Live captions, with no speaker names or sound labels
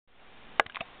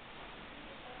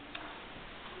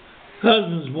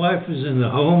Husband's wife is in the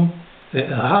home,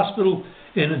 a hospital,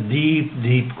 in a deep,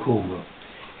 deep coma.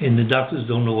 And the doctors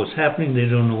don't know what's happening. They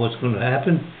don't know what's going to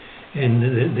happen. And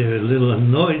they're a little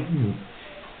annoyed. And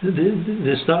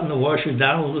they're starting to wash her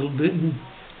down a little bit. And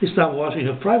they start washing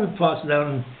her private parts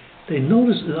down. And they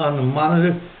notice that on the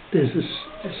monitor there's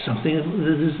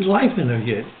life in her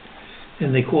yet.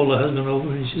 And they call the husband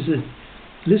over and she said,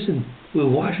 listen, we're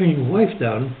washing your wife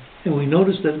down. And we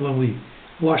noticed that when we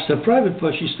washed her private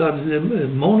part, she started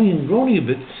moaning and groaning a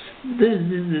bit.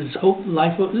 There's hope,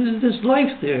 there's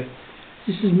life there.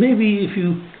 She says, maybe if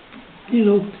you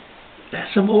have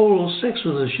some oral sex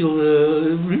with her, she'll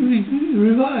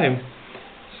revive.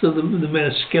 So the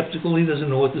man is skeptical. He doesn't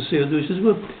know what to say or do. He says,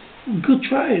 well, good,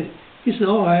 try it. He said,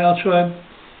 all right, I'll try it.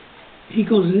 He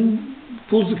goes in,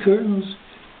 pulls the curtains,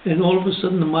 and all of a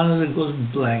sudden the monitor goes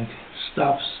blank,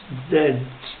 stops, dead,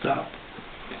 stop.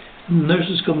 And the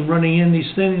nurses come running in.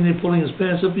 He's standing there pulling his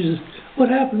pants up. He says, what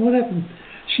happened? What happened?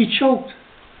 She choked.